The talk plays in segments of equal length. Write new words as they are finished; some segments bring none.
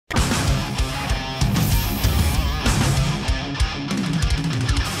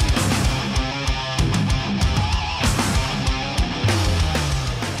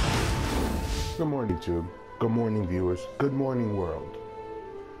YouTube. Good morning, viewers. Good morning, world.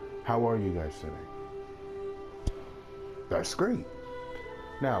 How are you guys today? That's great.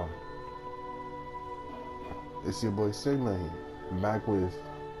 Now, it's your boy Sigma here, back with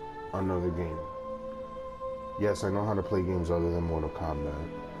another game. Yes, I know how to play games other than Mortal Kombat.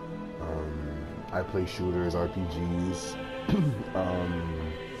 I play shooters, RPGs,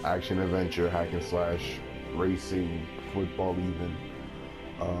 action adventure, hack and slash, racing, football even.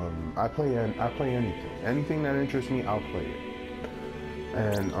 I play anything. Anything that interests me, I'll play it.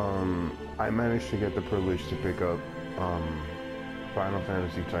 And I managed to get the privilege to pick up Final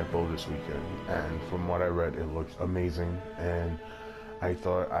Fantasy Type-0 this weekend. And from what I read, it looks amazing. And I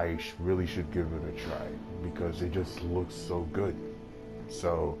thought I really should give it a try because it just looks so good.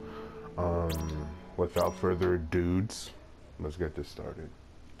 So, without further ado, let's get this started.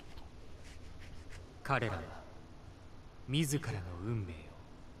 彼らは自らの運命を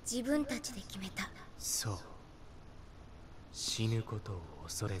自分たちで決めた。そう、死ぬことを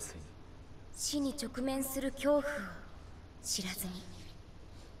恐れずに、死に直面する恐怖を知らずに。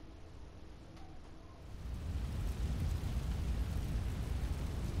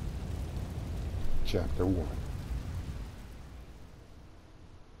Chapter 1.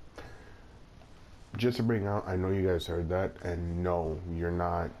 Just to bring out, I know you guys heard that, and no, you're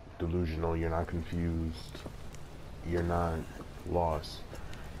not delusional, you're not confused, you're not lost.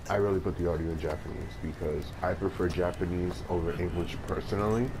 I really put the audio in Japanese because I prefer Japanese over English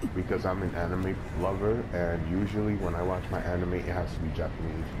personally because I'm an anime lover, and usually when I watch my anime it has to be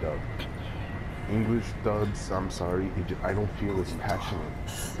Japanese dub. English dubs, I'm sorry, I don't feel as passionate.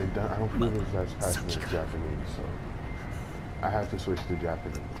 I don't feel as passionate as Japanese, so I have to switch to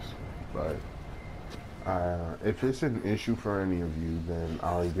Japanese. But if it's an issue for any of you, then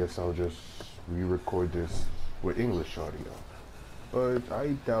I guess I'll just re-record this with English audio. But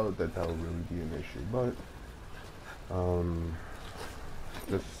I doubt that will really be an issue. But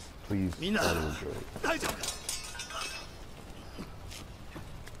just please try to enjoy it.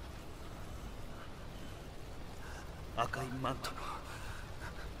 赤いマントの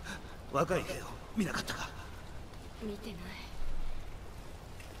若い兵を見なかったか？見てない。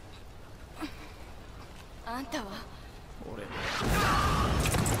あんたは？俺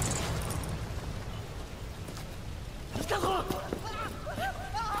来たぞ！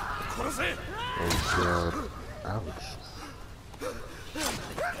殺せ！ Ouch.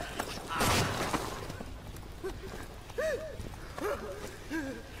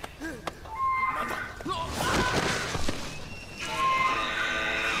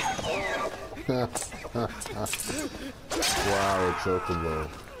 Wow, it's chocobo.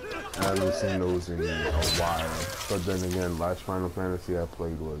 I haven't seen those in a while. But then again, last Final Fantasy I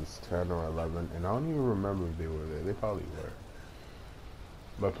played was 10 or 11, and I don't even remember if they were there. They probably were.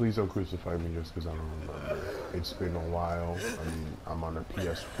 But please don't crucify me just because I don't remember. It's been a while. I mean, I'm on a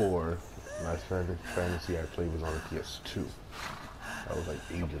PS4. Last Fantasy I played was on a PS2. That was like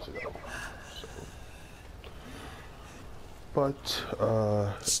ages ago. So. But,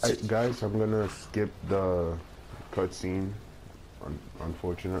 guys, I'm gonna skip the cutscene,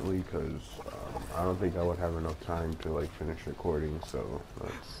 unfortunately, because I don't think I would have enough time to like finish recording. So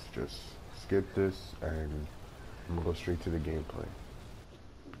let's just skip this, and I'm gonna go straight to the gameplay.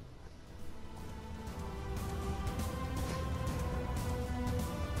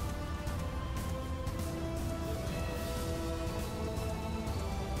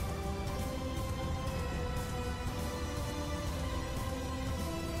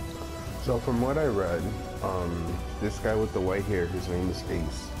 So from what I read, this guy with the white hair, his name is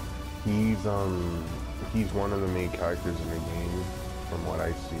Ace. He's one of the main characters in the game, from what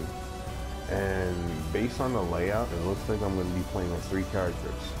I see. And based on the layout, it looks like I'm going to be playing as 3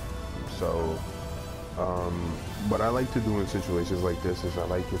 characters. So, what I like to do in situations like this is I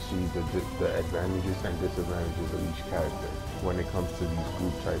like to see the advantages and disadvantages of each character when it comes to these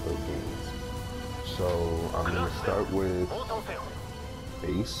group type of games. So I'm going to start with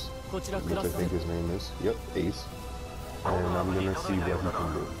Ace, which I think his name is. Yep, Ace. And I'm gonna see what he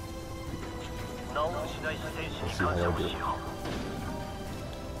can do. Let's see how I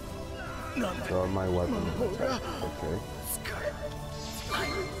do. Draw my weapon and attack. Okay.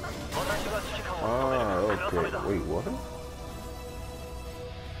 Ah, okay. Wait, what?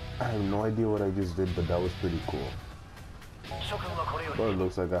 I have no idea what I just did, but that was pretty cool. Well, it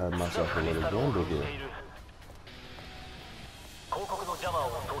looks like I had myself a little gamble here.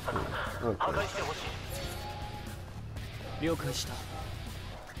 Okay. 了解した。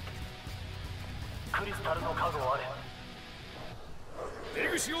クリスタルの加護あれ。出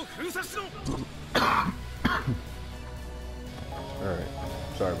口を封鎖しろ。 Alright,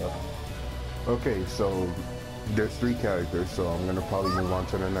 sorry about that. Okay, so there's 3 characters, so I'm gonna probably move on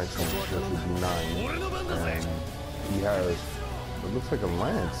to the next one, which would be 9. And he has, it looks like a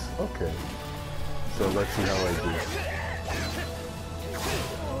lance. Okay. So let's see how I do.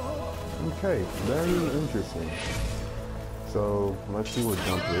 Okay, very interesting. So let's see what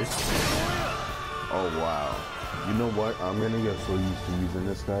jump is. Oh wow. You know what? I'm gonna get so used to using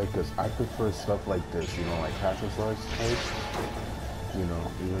this guy because I prefer stuff like this, you know, like hack and slash type. You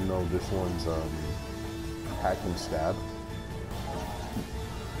know, even though this one's hack and stab.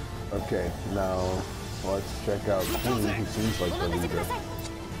 Okay, now let's check out Queen, who seems like the leader.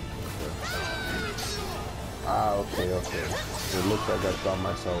 Ah, okay. It looks like I found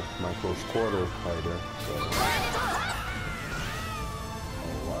myself my close quarter fighter. So.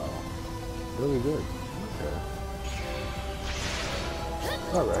 Oh wow, really good. Okay.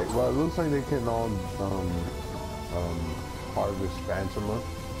 All right. Well, it looks like they can all harvest Phantoma.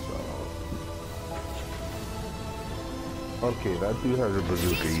 So. Okay, that dude has a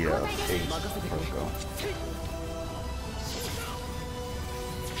bazooka. Yeah, Ace. Let's go.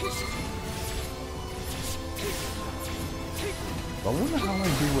 I wonder how I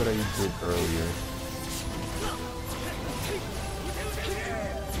do what I did earlier.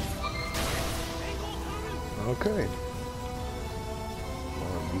 Okay.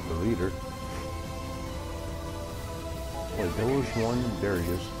 Well, he's the leader. Wait, there was one. There he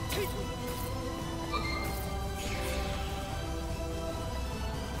is.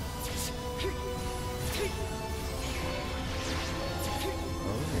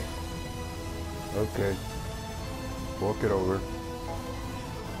 Alright. Okay. Walk it over.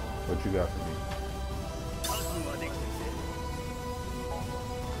 What you got for me?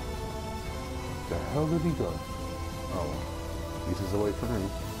 The hell did he go? Oh, pieces away from me.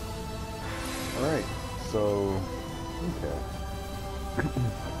 Alright, so, okay.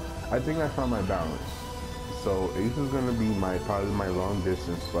 I think I found my balance. So Ace is gonna be probably my long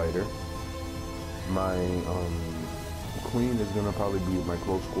distance fighter. My Queen is gonna probably be my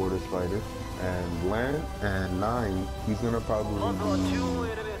close quarters fighter. And Land and 9, he's gonna probably be, I don't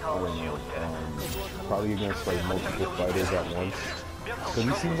know, probably against like multiple fighters at once. Because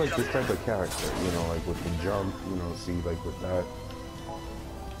he seems like this type of character, you know, like with the jump, you know, see, like with that,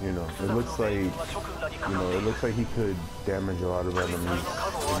 you know, it looks like, you know, it looks like he could damage a lot of enemies,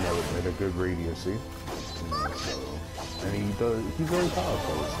 you know, at a good radius, see? You know, so, and he's very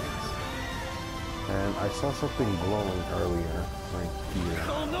powerful, it seems. And I saw something glowing earlier, right here.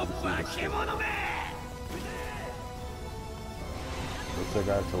 Looks like I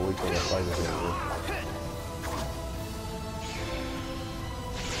have to wait till the fight is over.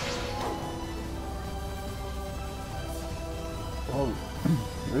 Oh,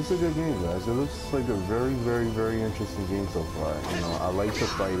 this is a good game, guys. It looks like a very, very, very interesting game so far. You know, I like the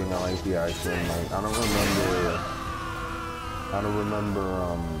fighting, I like the action. Like, I don't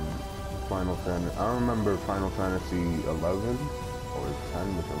remember Final Fantasy. I don't remember Final Fantasy 11 or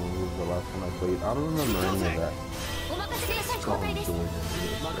 10, which I think was the last one I played. I don't remember any of that.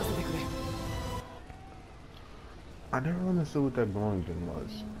 I never understood what that glowing thing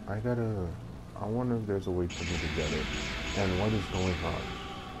was. I wonder if there's a way for me to get it. And what is going on?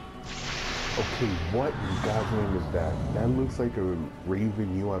 Okay, what in God's name is that? That looks like a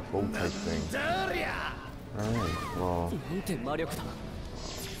Raven UFO type thing. Alright, well.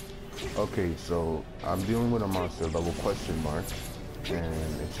 Okay, so I'm dealing with a monster level question mark.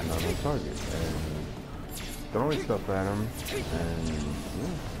 And it's not on target. And throwing stuff at him. And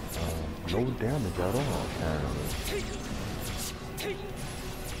yeah, no damage at all, apparently.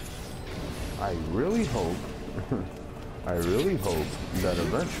 I really hope that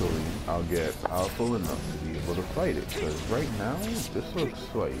eventually I'll get powerful enough to be able to fight it. Because right now, this looks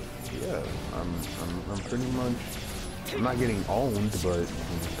like, yeah, I'm pretty much, I'm not getting owned, but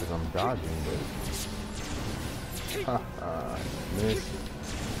because I'm dodging, but missed.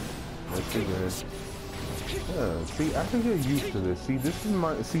 Let's do this. Yeah, see, I can get used to this. See,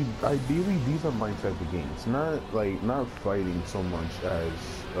 ideally, these are my type of games. Not fighting so much as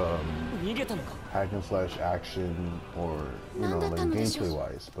hack and slash action or, you know, like gameplay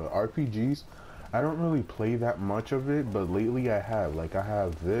wise. But RPGs, I don't really play that much of it, but lately I have. Like, I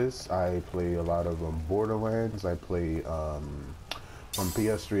have this, I play a lot of Borderlands, I play, on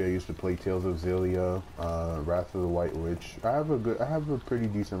PS3 I used to play Tales of Xillia, Wrath of the White Witch. I have a pretty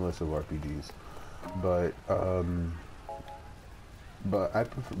decent list of RPGs. But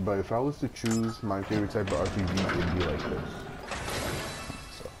if I was to choose my favorite type of RPG, it'd be like this.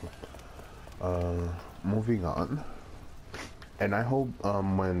 So, moving on. And I hope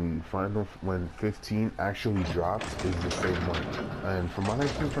when 15 actually drops is the same one. And from what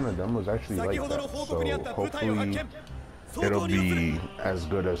I've seen from the demo, it's actually like that. So hopefully it'll be as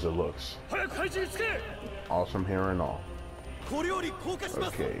good as it looks. Awesome hair and all. Okay,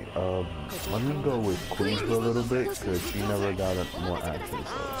 let me go with Queen for a little bit because she never got more action.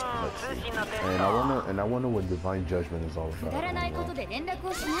 So let's see. And I wonder what Divine Judgment is all about.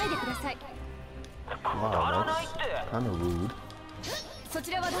 Wow, that's kind of rude.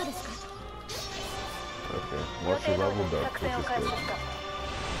 Okay, well, she leveled up, which is good.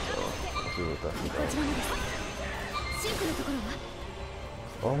 So, let's see what that's about.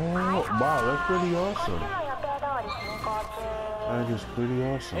 Oh, wow, that's pretty awesome. That is pretty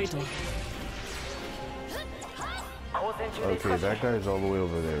awesome. Okay, that guy's all the way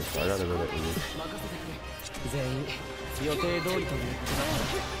over there, so I gotta go to 8.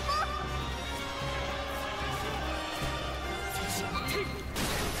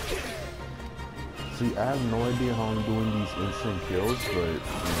 See, I have no idea how I'm doing these instant kills, but you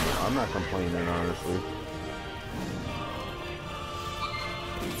know, I'm not complaining, honestly.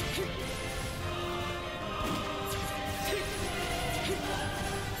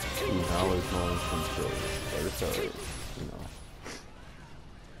 Now it's no instant kills, but it's alright, you know.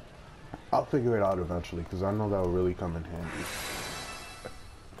 I'll figure it out eventually, because I know that will really come in handy.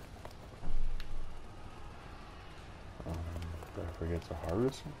 Did I forget to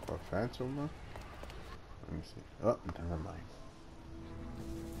harvest or phantom? Let me see. Oh, never mind.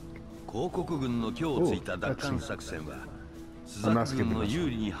 広告軍の今日ついた奪還作戦はスザク軍の有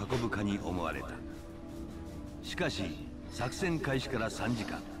利に運ぶかに思われた。しかし作戦開始から3時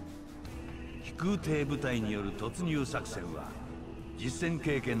間、飛空艇部隊による突入作戦は実戦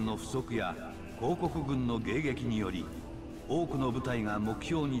経験の不足や広告軍の迎撃により多くの部隊が目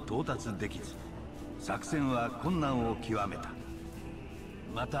標に到達できず、作戦は困難を極めた。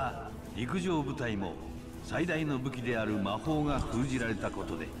また陸上部隊も最大の武器である魔法が封じられたこ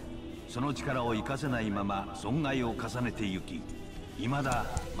とで、その力を生かせないまま損害を重ねてゆき、未だ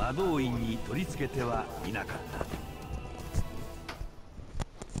魔導院に取り付けてはいなかっ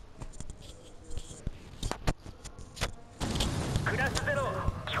た。クラスゼロ、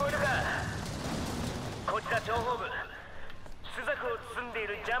聞こえるか。こちら諜報部。朱雀を包んでい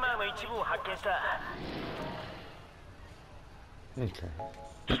るジャマーの一部を発見した。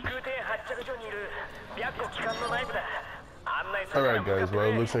飛空艇発着所にいる白虎機関の内部だ。Alright guys, well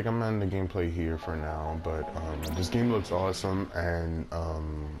it looks like I'm ending the gameplay here for now, but this game looks awesome and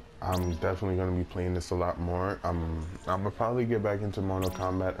I'm definitely going to be playing this a lot more. I'm going to probably get back into Mortal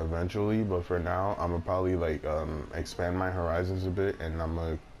Kombat eventually, but for now I'm going to probably like expand my horizons a bit and I'm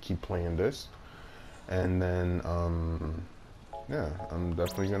going to keep playing this. And then yeah, I'm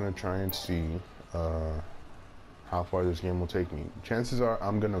definitely going to try and see how far this game will take me. Chances are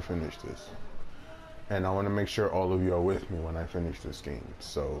I'm going to finish this. And I want to make sure all of you are with me when I finish this game.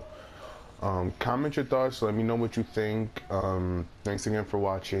 So, comment your thoughts. Let me know what you think. Thanks again for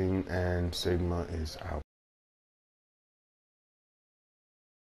watching, and Sigma is out.